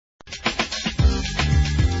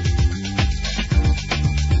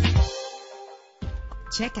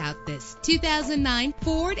Check out this 2009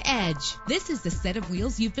 Ford Edge. This is the set of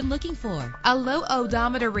wheels you've been looking for. A low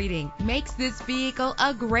odometer reading makes this vehicle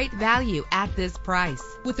a great value at this price.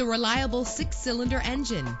 With a reliable 6-cylinder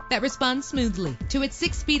engine that responds smoothly to its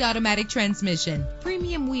 6-speed automatic transmission,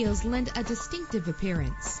 premium wheels lend a distinctive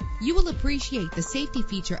appearance. You will appreciate the safety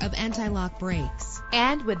feature of anti-lock brakes.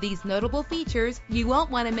 And with these notable features, you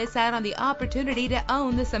won't want to miss out on the opportunity to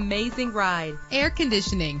own this amazing ride. Air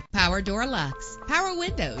conditioning, power door locks, power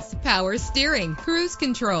windows, power steering, cruise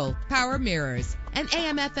control, power mirrors, an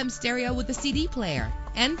AM/FM stereo with a CD player.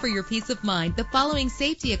 And for your peace of mind, the following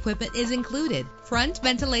safety equipment is included: front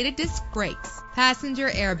ventilated disc brakes, passenger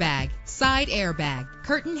airbag, side airbag,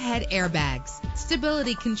 curtain head airbags,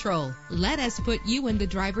 stability control. Let us put you in the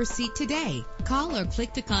driver's seat today. Call or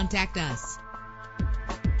click to contact us.